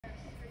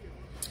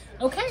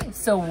Okay,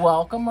 so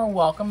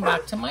welcome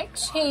back to my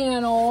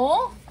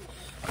channel.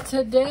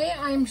 Today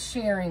I'm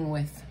sharing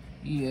with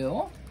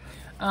you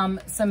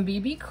some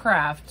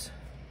Beebeecraft,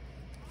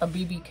 a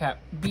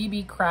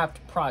Beebeecraft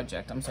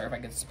project. I'm sorry if I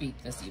could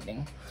speak this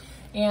evening.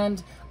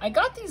 And I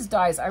got these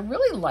dies. I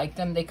really like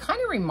them. They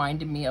kind of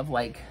reminded me of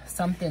like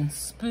something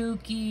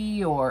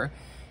spooky or,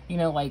 you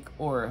know, like,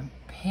 or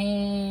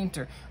paint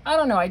or, I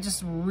don't know. I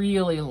just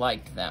really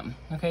liked them.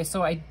 Okay,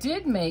 so I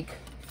did make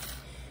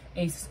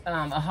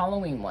a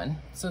Halloween one.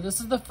 So this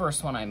is the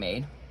first one I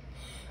made.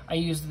 I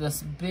used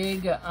this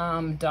big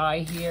die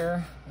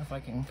here, if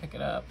I can pick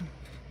it up.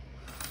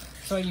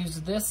 So I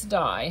used this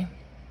die,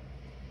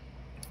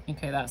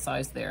 okay, that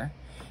size there.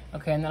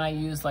 Okay, and then I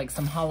used like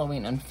some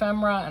Halloween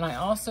ephemera, and I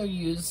also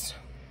used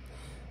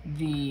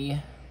the,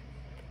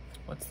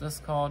 what's this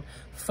called?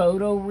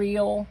 Photo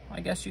reel, I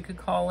guess you could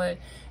call it.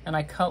 And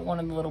I cut one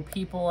of the little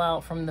people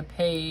out from the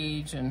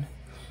page, and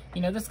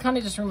you know, this kind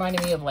of just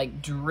reminded me of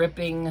like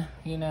dripping,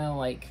 you know,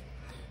 like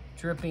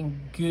dripping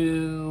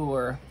goo,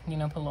 or, you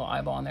know, put a little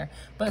eyeball in there.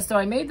 But so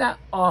I made that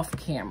off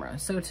camera.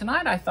 So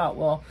tonight I thought,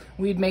 well,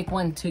 we'd make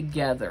one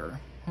together,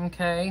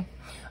 okay?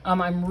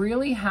 I'm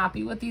really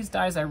happy with these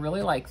dies. I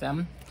really like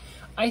them.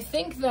 I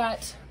think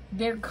that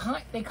they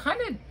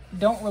kind of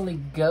don't really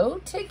go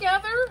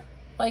together.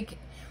 Like,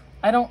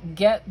 I don't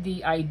get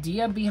the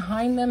idea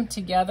behind them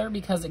together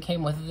because it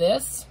came with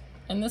this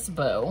and this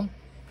bow.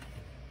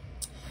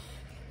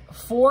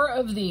 4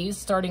 of these,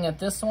 starting at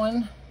this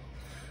one,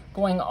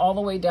 going all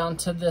the way down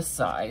to this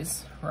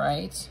size,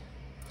 right?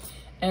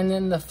 And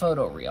then the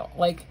photo reel.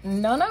 Like,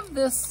 none of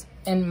this,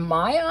 in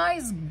my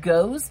eyes,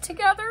 goes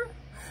together,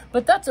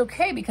 but that's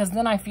okay because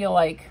then I feel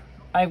like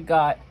I've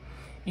got,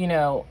 you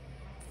know,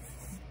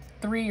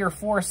 3 or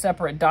 4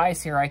 separate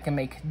dies here I can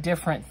make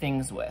different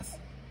things with.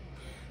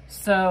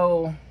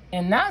 So,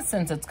 in that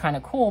sense, it's kind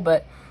of cool,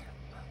 but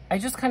I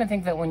just kind of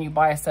think that when you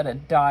buy a set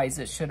of dies,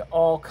 it should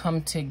all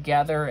come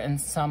together in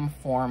some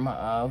form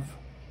of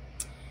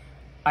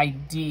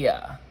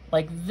idea.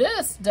 Like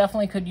this,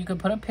 definitely you could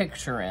put a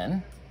picture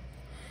in.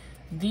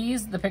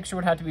 These, the picture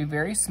would have to be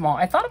very small.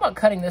 I thought about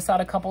cutting this out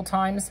a couple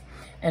times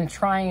and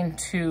trying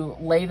to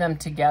lay them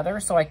together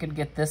so I could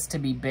get this to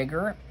be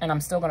bigger. And I'm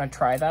still gonna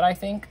try that, I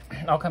think.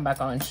 I'll come back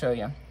on and show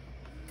you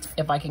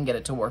if I can get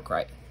it to work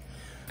right.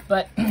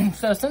 But,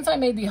 so since I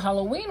made the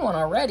Halloween one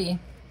already,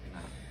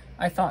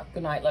 I thought,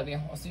 good night, love you.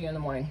 I'll see you in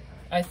the morning.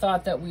 I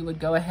thought that we would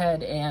go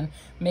ahead and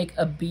make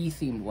a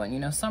bee-themed one. You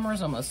know,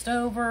 summer's almost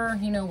over.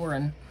 You know, we're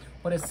in,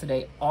 what is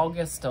today,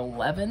 August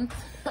 11th?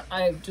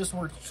 I've just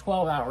worked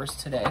 12 hours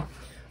today.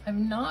 I've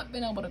not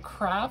been able to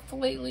craft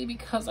lately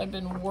because I've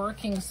been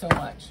working so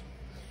much.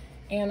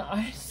 And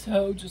I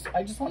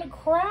just want to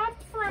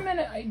craft for a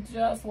minute. I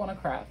just want to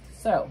craft.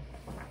 So,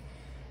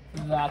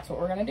 that's what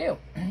we're going to do.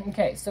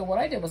 Okay, so what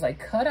I did was I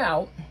cut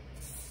out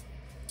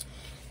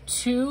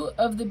 2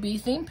 of the bee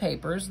themed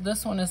papers.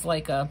 This one is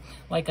like a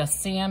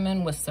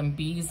salmon with some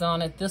bees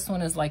on it. This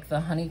one is like the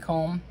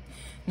honeycomb.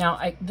 Now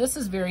this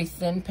is very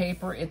thin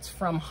paper. It's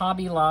from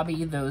Hobby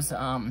Lobby, those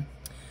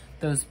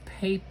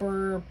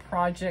paper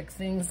project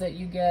things that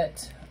you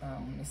get.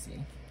 Let me see.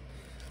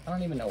 I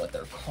don't even know what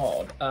they're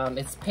called.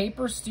 It's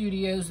Paper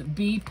Studios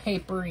Bee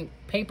Paper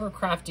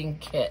Crafting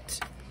Kit.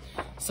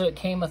 So it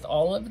came with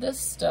all of this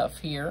stuff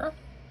here,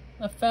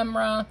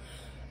 ephemera,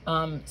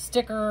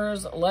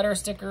 stickers, letter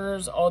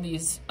stickers, all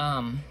these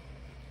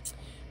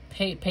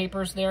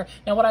papers there.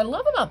 Now what I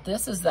love about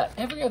this is that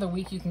every other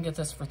week you can get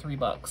this for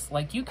 $3.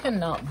 Like, you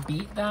cannot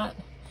beat that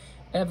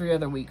every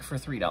other week for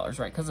 $3,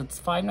 right? Because it's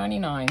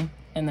 $5.99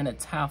 and then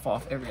it's half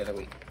off every other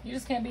week. You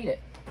just can't beat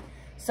it.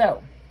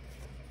 So,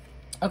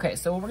 okay,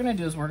 so what we're gonna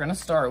do is we're gonna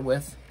start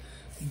with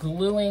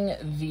gluing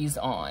these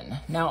on.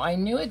 Now I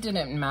knew it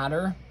didn't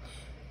matter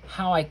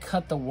how I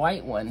cut the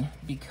white one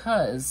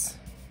because,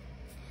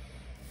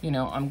 you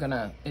know,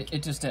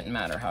 it just didn't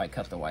matter how I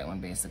cut the white one,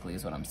 basically,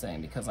 is what I'm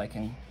saying, because I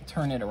can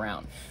turn it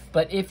around.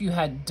 But if you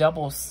had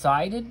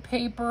double-sided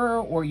paper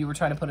or you were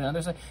trying to put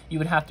another side, you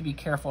would have to be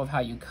careful of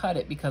how you cut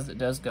it because it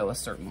does go a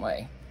certain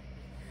way.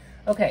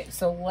 Okay,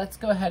 so let's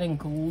go ahead and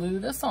glue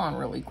this on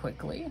really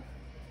quickly.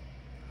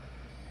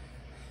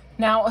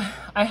 Now,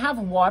 I have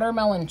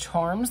watermelon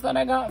charms that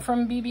I got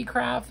from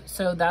Beebeecraft,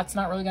 so that's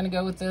not really gonna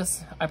go with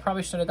this. I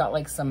probably should have got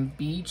like some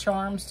bee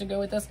charms to go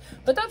with this,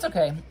 but that's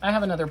okay. I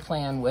have another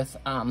plan with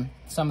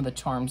some of the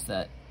charms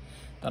that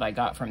I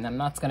got from them.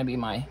 That's gonna be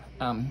my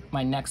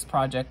my next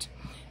project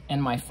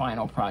and my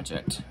final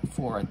project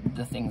for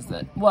the things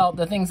that, well,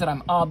 the things that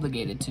I'm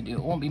obligated to do.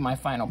 It won't be my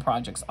final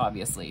projects,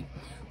 obviously,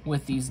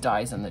 with these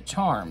dies and the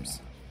charms,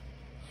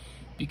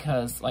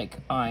 because like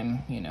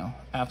I'm, you know,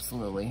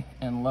 absolutely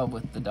in love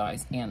with the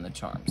dies and the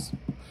charms.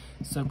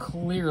 So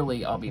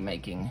clearly I'll be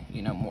making,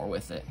 you know, more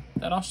with it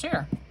that I'll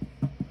share.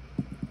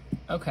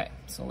 Okay,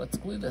 so let's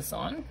glue this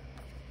on.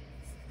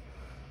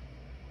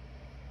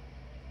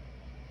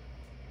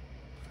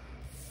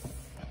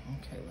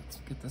 Okay, let's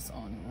get this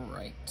on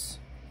right.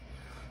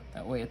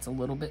 That way it's a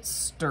little bit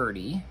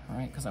sturdy,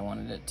 right? Because I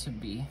wanted it to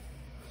be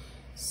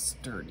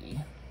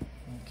sturdy.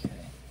 Okay.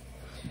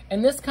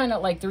 And this kind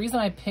of like, the reason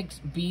I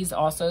picked bees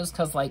also is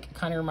because like, it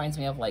kind of reminds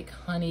me of like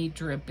honey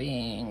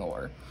dripping,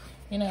 or,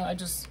 you know,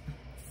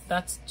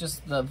 that's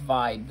just the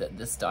vibe that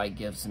this die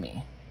gives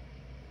me.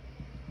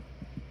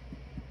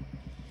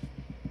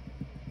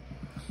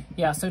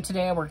 Yeah, so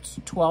today I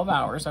worked 12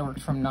 hours. I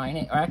worked from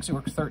I actually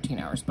worked 13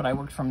 hours, but I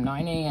worked from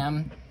 9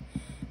 a.m.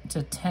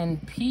 to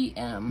 10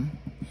 p.m.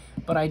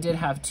 But I did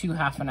have 2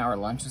 half-an-hour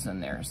lunches in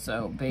there.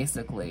 So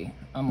basically,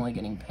 I'm only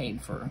getting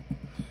paid for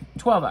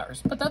 12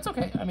 hours, but that's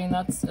okay. I mean,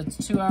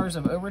 it's 2 hours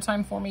of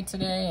overtime for me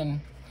today,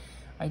 and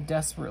I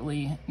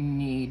desperately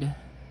need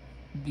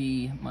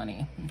the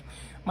money.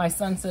 My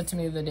son said to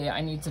me the other day,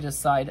 I need to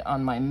decide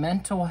on my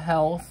mental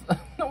health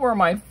or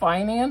my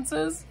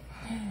finances.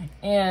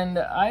 And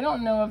I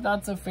don't know if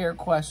that's a fair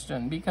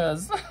question,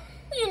 because,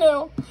 you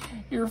know,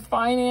 your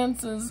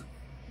finances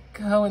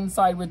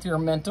coincide with your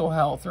mental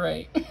health,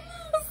 right?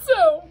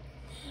 So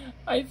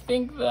I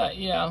think that,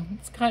 yeah,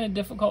 it's kind of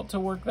difficult to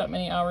work that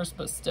many hours,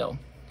 but still.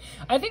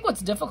 I think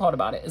what's difficult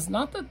about it is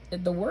not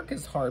that the work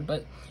is hard,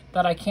 but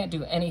that I can't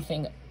do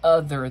anything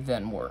other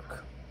than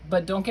work.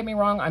 But don't get me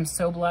wrong, I'm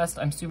so blessed.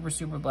 I'm super,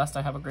 super blessed.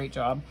 I have a great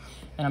job,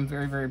 and I'm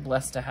very, very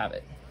blessed to have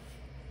it.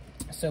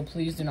 So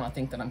please do not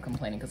think that I'm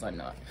complaining, because I'm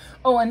not.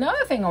 Oh,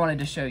 another thing I wanted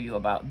to show you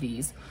about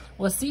these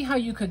was, see how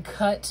you could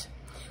cut,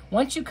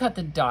 once you cut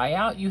the die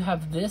out, you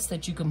have this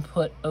that you can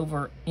put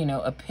over, you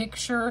know, a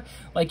picture.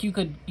 Like you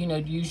could, you know,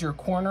 use your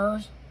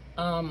corner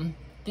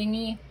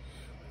thingy.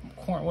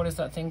 What is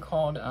that thing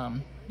called?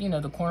 You know,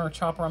 the corner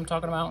chopper I'm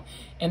talking about.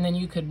 And then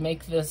you could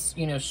make this,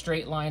 you know,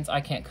 straight lines.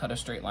 I can't cut a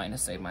straight line to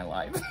save my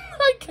life.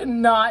 I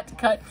cannot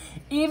cut,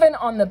 even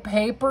on the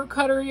paper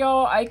cutter,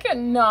 y'all, I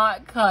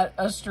cannot cut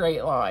a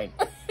straight line.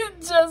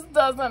 It just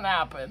doesn't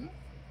happen.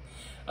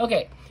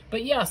 Okay,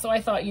 but yeah, so I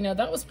thought, you know,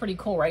 that was pretty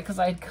cool, right? Because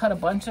I had cut a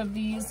bunch of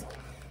these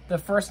the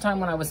first time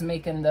when I was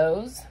making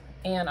those.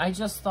 And I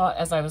just thought,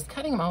 as I was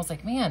cutting them, I was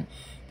like, man,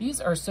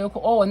 these are so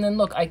cool. Oh, and then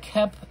look, I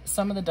kept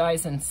some of the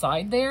dies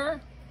inside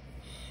there.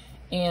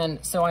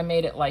 And so I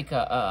made it like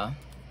a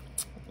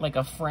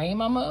frame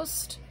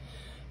almost.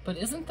 But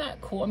isn't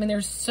that cool? I mean,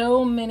 there's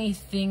so many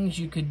things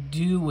you could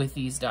do with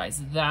these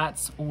dies.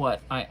 That's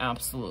what I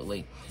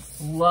absolutely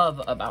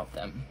love about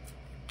them.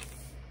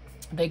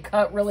 They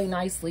cut really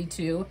nicely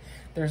too.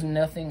 There's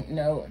nothing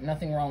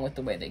wrong with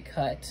the way they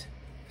cut.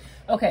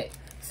 Okay,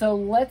 so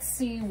let's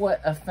see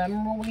what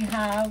ephemeral we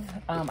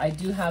have. I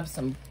do have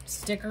some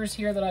stickers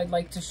here that I'd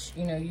like to,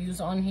 you know,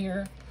 use on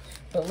here.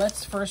 But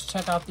let's first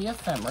check out the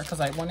ephemera,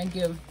 because I want to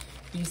give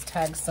these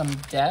tags some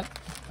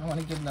depth. I want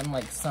to give them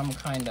like some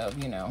kind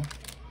of, you know,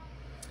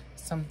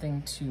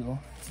 something to,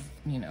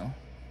 you know.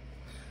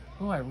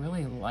 Oh, I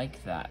really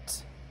like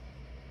that.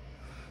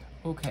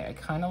 Okay, I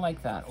kind of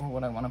like that. Or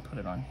what I want to put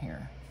it on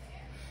here.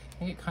 I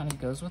think it kind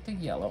of goes with the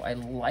yellow. I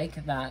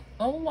like that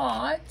a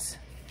lot.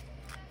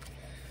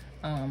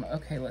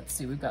 Okay, let's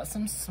see. We've got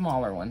some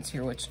smaller ones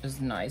here, which is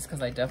nice,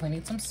 because I definitely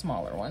need some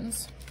smaller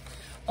ones.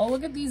 Oh,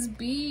 look at these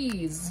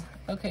bees.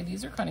 Okay,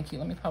 these are kind of cute.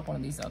 Let me pop one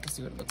of these out to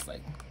see what it looks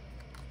like.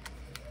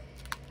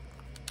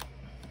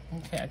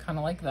 Okay, I kind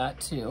of like that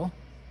too.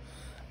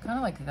 Kind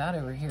of like that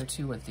over here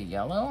too with the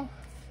yellow.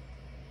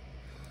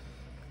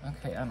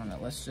 Okay, I don't know.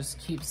 Let's just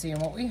keep seeing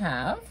what we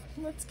have.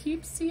 Let's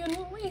keep seeing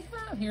what we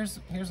have.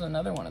 Here's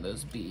another one of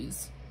those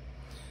bees.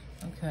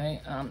 Okay,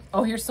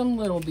 oh, here's some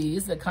little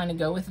bees that kind of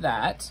go with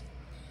that.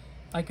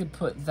 I could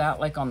put that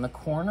like on the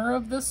corner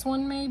of this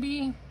one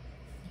maybe.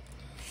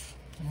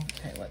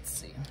 Okay, let's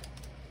see.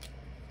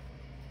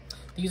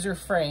 These are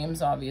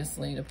frames,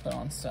 obviously, to put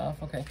on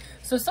stuff. Okay,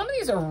 so some of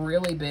these are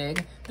really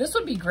big. This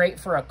would be great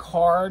for a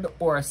card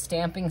or a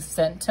stamping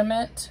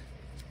sentiment.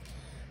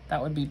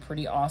 That would be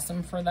pretty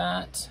awesome for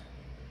that.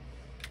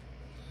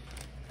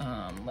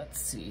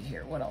 Let's see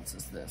here. What else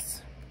is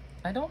this?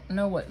 I don't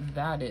know what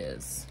that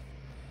is.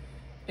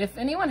 If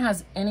anyone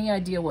has any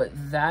idea what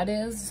that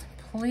is,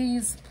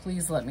 please,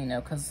 please let me know,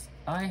 because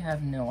I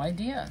have no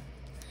idea.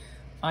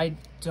 I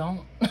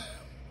don't...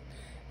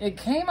 It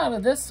came out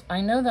of this,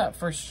 I know that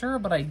for sure,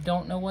 but I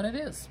don't know what it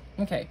is.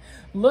 Okay,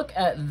 look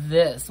at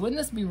this. Wouldn't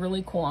this be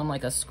really cool on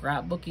like a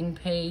scrapbooking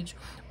page,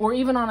 or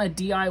even on a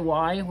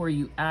DIY where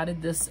you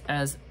added this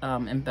as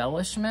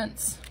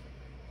embellishments?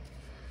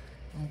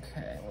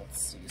 Okay,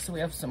 let's see. So we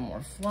have some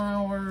more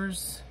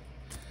flowers.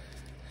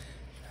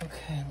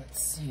 Okay,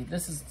 let's see.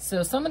 This is,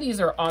 so some of these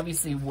are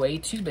obviously way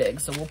too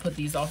big, so we'll put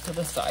these off to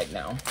the side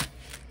now.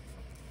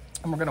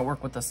 And we're gonna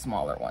work with the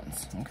smaller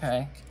ones,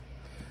 okay?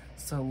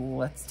 So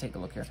let's take a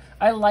look here.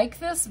 I like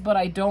this, but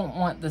I don't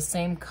want the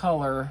same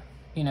color,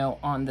 you know,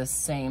 on the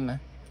same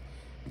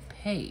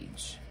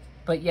page.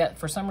 But yet,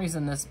 for some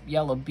reason, this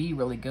yellow bee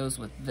really goes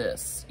with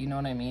this. You know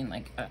what I mean?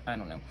 Like, I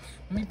don't know.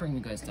 Let me bring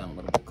you guys down a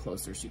little bit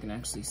closer so you can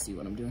actually see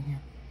what I'm doing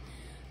here.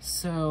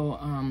 So,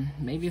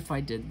 maybe if I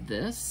did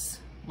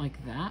this,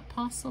 like that,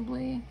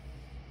 possibly.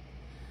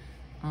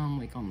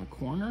 Like on the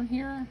corner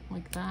here,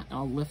 like that.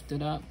 I'll lift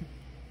it up.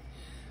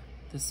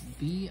 This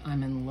bee,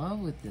 I'm in love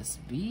with this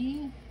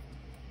bee.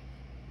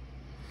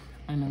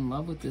 I'm in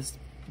love with this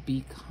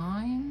bee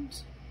kind.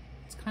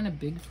 It's kind of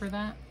big for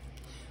that.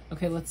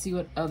 Okay, let's see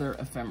what other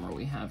ephemera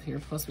we have here.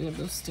 Plus we have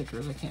those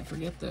stickers, I can't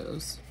forget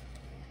those.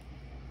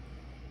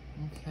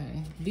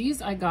 Okay,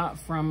 these I got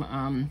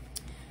from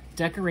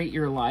Decorate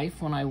Your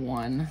Life when I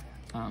won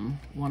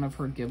one of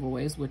her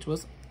giveaways, which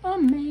was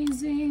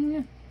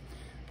amazing.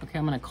 Okay,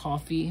 I'm gonna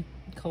coffee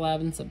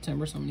collab in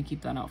September, so I'm gonna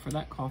keep that out for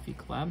that coffee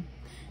collab.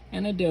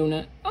 And a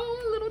donut.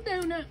 Oh, a little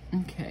donut.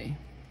 Okay.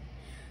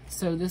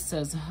 So this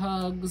says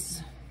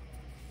hugs.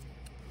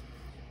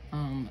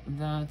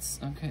 That's,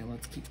 okay,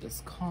 let's keep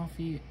this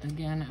coffee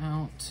again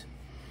out.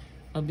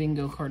 A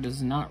bingo card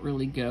does not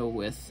really go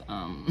with,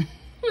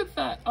 with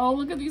that. Oh,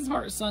 look at these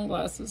heart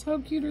sunglasses. How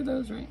cute are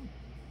those, right?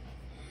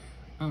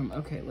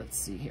 Okay, let's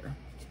see here.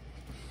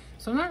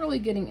 So I'm not really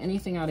getting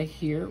anything out of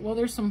here. Well,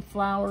 there's some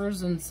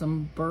flowers and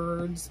some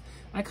birds.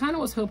 I kind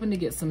of was hoping to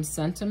get some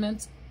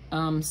sentiments.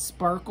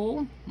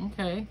 Sparkle,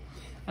 okay.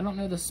 I don't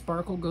know the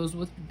sparkle goes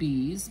with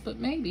bees, but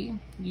maybe.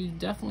 You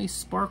definitely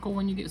sparkle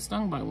when you get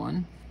stung by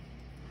one.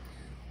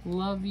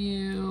 Love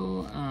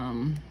you.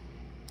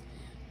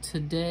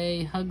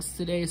 Today, hugs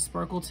today,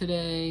 sparkle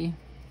today.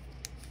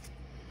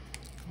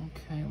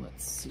 Okay,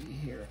 let's see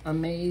here.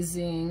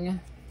 Amazing.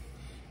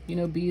 You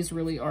know, bees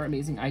really are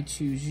amazing. I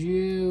choose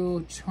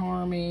you.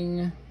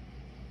 Charming.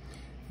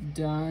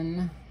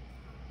 Done.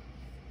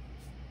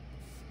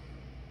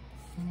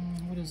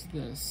 What is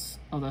this?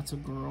 Oh, that's a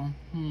girl.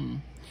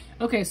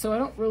 Okay, so I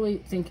don't really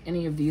think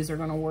any of these are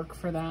gonna work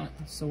for that.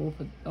 So we'll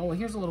put, oh,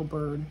 here's a little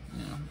bird.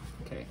 Yeah,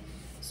 okay.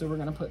 So we're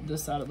gonna put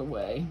this out of the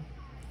way.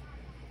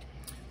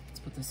 Let's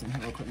put this in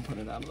here real quick and put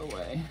it out of the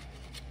way.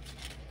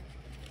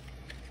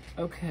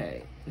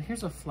 Okay,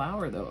 here's a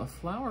flower though. A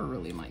flower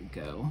really might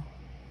go.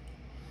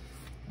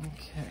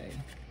 Okay.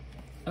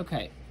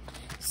 Okay,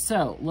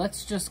 so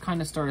let's just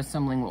kind of start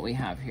assembling what we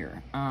have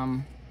here.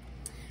 I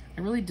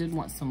really did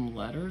want some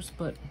letters,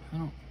 but I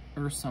don't,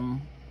 or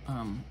some,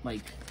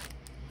 like,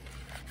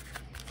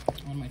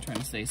 what am I trying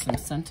to say? Some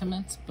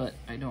sentiments, but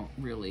I don't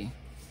really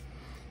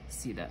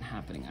see that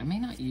happening. I may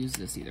not use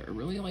this either. I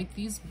really like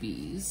these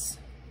bees.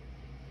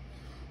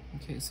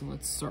 Okay, so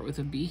let's start with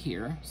a bee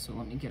here. So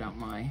let me get out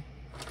my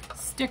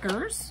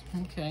stickers.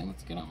 Okay,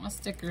 let's get out my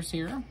stickers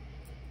here.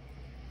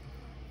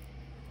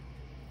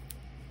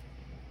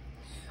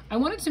 I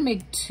wanted to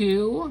make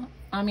two.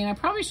 I mean, I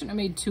probably shouldn't have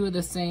made two of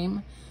the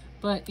same,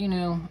 but, you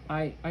know,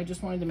 I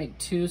just wanted to make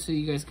two so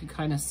you guys could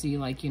kind of see,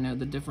 like, you know,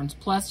 the difference.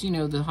 Plus, you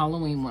know, the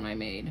Halloween one I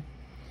made.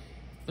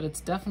 But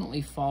it's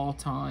definitely fall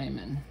time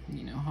and,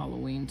 you know,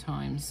 Halloween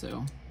time.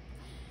 So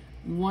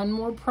one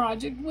more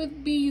project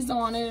with bees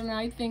on it, and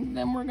I think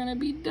then we're going to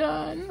be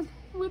done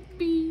with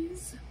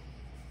bees.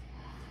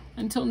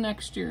 Until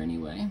next year,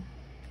 anyway.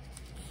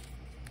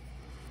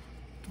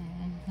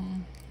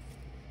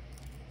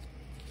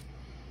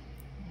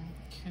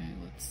 Okay,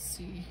 let's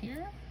see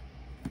here.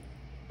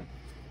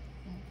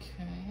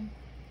 Okay.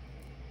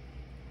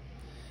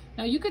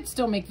 Now you could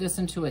still make this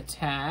into a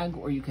tag,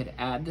 or you could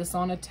add this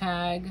on a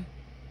tag.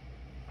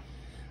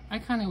 I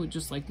kind of would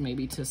just like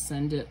maybe to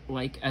send it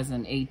like as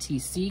an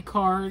ATC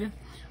card.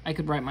 I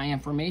could write my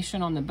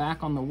information on the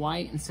back on the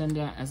white and send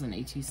it as an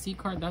ATC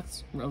card.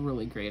 That's a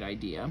really great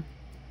idea.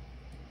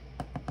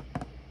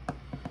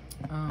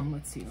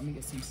 Let's see, let me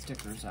get some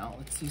stickers out.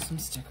 Let's see some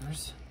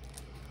stickers.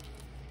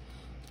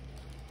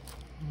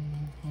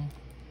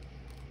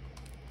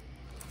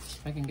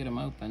 If I can get them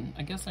open.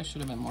 I guess I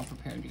should have been more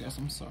prepared, you guys.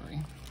 I'm sorry.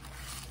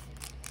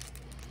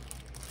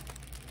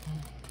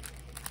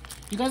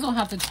 You guys will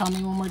have to tell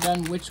me when we're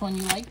done which one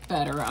you like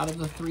better out of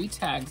the 3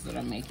 tags that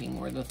I'm making,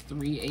 or the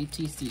 3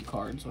 ATC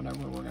cards,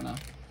 whatever we're gonna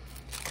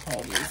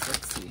call these.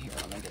 Let's see here.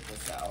 Let me get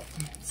this out.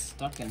 It's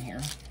stuck in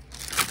here.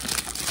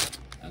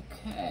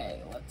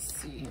 Okay, let's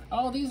see here.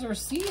 Oh, these are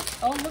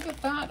oh, look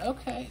at that.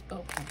 Okay.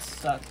 Oh, it's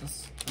stuck.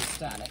 It's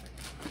static.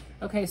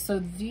 Okay, so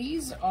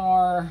these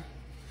are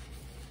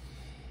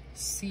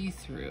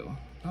see-through.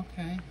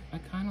 Okay, I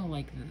kind of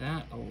like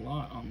that a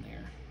lot on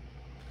there.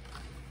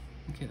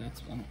 Okay,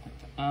 that's one.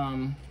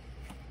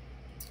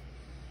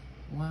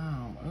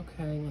 Wow,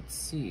 okay, let's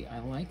see. I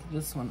like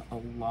this one a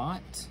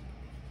lot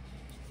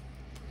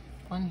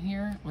on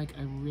here. Like,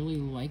 I really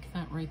like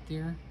that right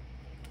there.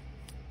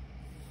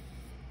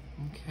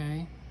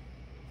 Okay.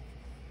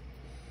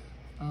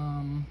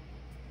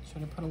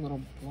 Should I put a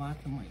little black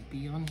and white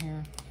bee on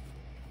here?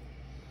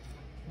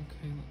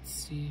 Okay, let's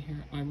see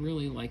here. I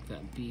really like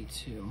that bee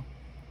too.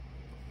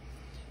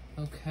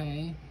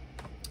 Okay.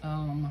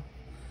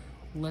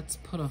 Let's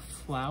put a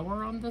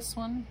flower on this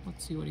one.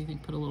 Let's see, what do you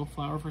think? Put a little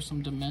flower for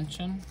some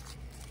dimension.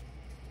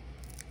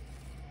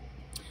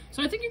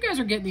 So I think you guys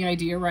are getting the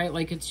idea, right?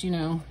 Like, it's, you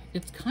know,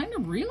 it's kind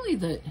of really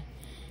that,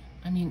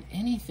 I mean,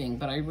 anything,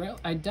 but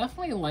I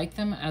definitely like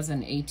them as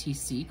an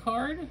ATC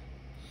card.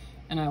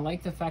 And I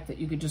like the fact that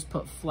you could just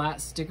put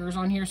flat stickers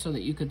on here so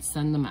that you could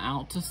send them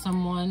out to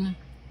someone.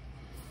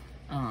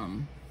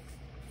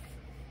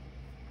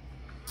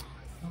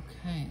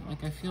 Okay,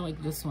 like I feel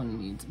like this one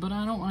needs, but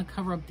I don't want to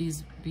cover up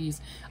these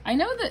bees. I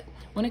know that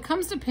when it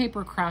comes to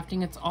paper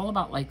crafting, it's all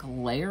about like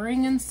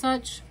layering and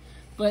such,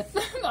 But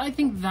I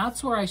think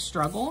that's where I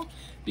struggle,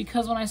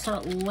 because when I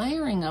start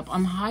layering up,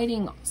 I'm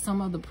hiding some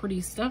of the pretty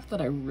stuff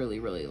that I really,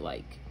 really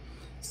like.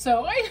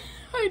 So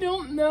I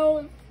don't know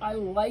if I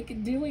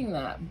like doing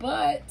that,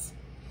 but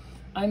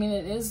I mean,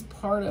 it is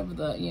part of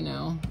the,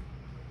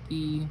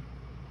 the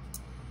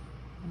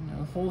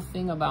whole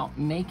thing about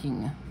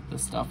making the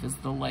stuff is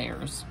the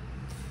layers.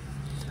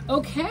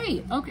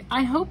 Okay,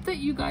 I hope that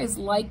you guys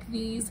like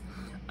these.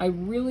 I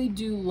really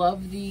do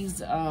love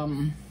these.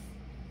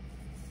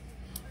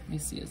 Let me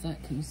see,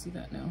 can you see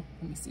that now?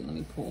 Let me see, let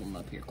me pull them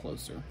up here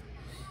closer.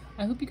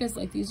 I hope you guys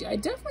like these. I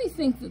definitely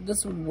think that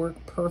this would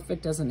work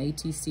perfect as an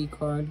ATC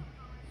card,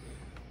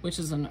 which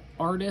is an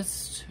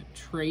artist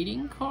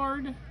trading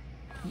card.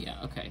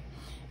 Yeah, okay.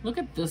 Look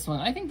at this one.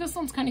 I think this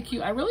one's kind of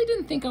cute. I really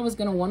didn't think I was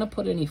gonna wanna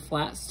put any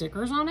flat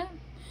stickers on it,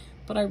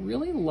 but I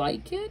really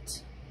like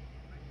it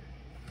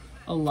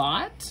a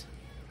lot.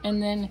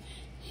 And then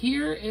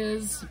here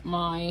is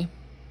my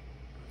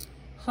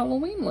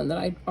Halloween one that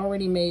I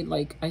already made,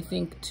 like, I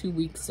think 2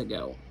 weeks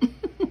ago.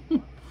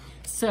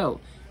 So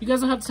you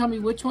guys will have to tell me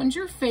which one's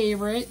your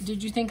favorite.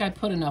 Did you think I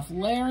put enough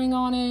layering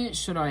on it?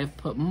 Should I have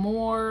put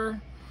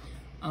more?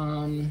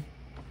 Yeah,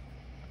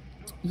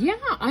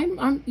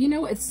 I'm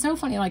it's so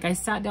funny. Like, I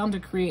sat down to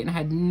create and I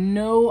had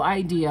no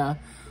idea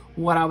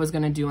what I was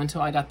going to do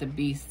until I got the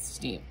bee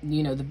theme,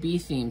 the bee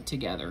theme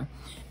together.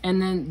 And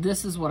then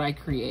this is what I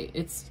create.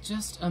 It's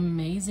just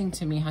amazing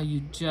to me how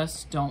you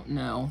just don't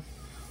know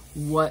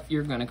what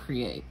you're going to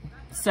create.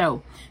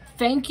 So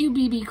thank you,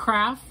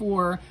 Beebeecraft,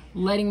 for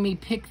letting me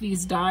pick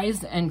these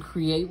dies and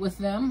create with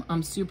them.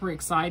 I'm super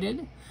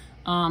excited.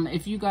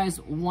 If you guys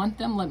want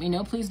them, let me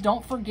know. Please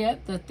don't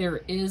forget that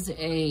there is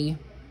a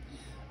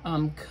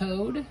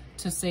code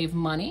to save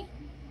money.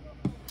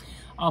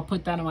 I'll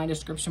put that in my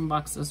description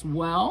box as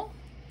well.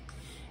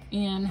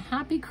 And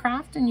happy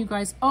crafting, you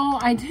guys. Oh,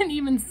 I didn't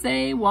even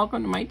say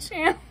welcome to my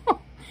channel.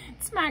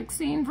 It's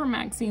Maxine from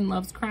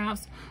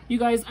Maxinelovescrafts. You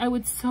guys, I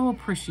would so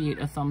appreciate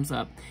a thumbs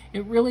up.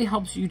 It really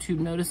helps YouTube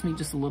notice me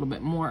just a little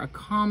bit more. A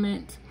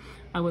comment.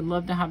 I would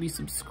love to have you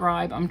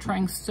subscribe. I'm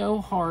trying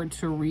so hard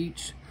to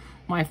reach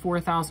my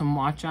 4,000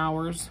 watch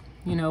hours,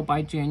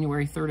 by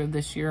January 3rd of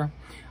this year.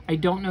 I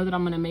don't know that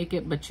I'm going to make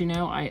it, but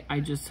I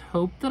just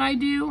hope that I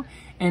do.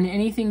 And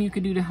anything you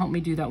could do to help me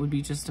do that would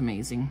be just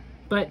amazing.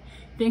 But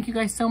thank you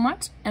guys so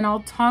much, and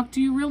I'll talk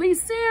to you really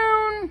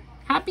soon.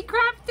 Happy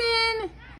crafting!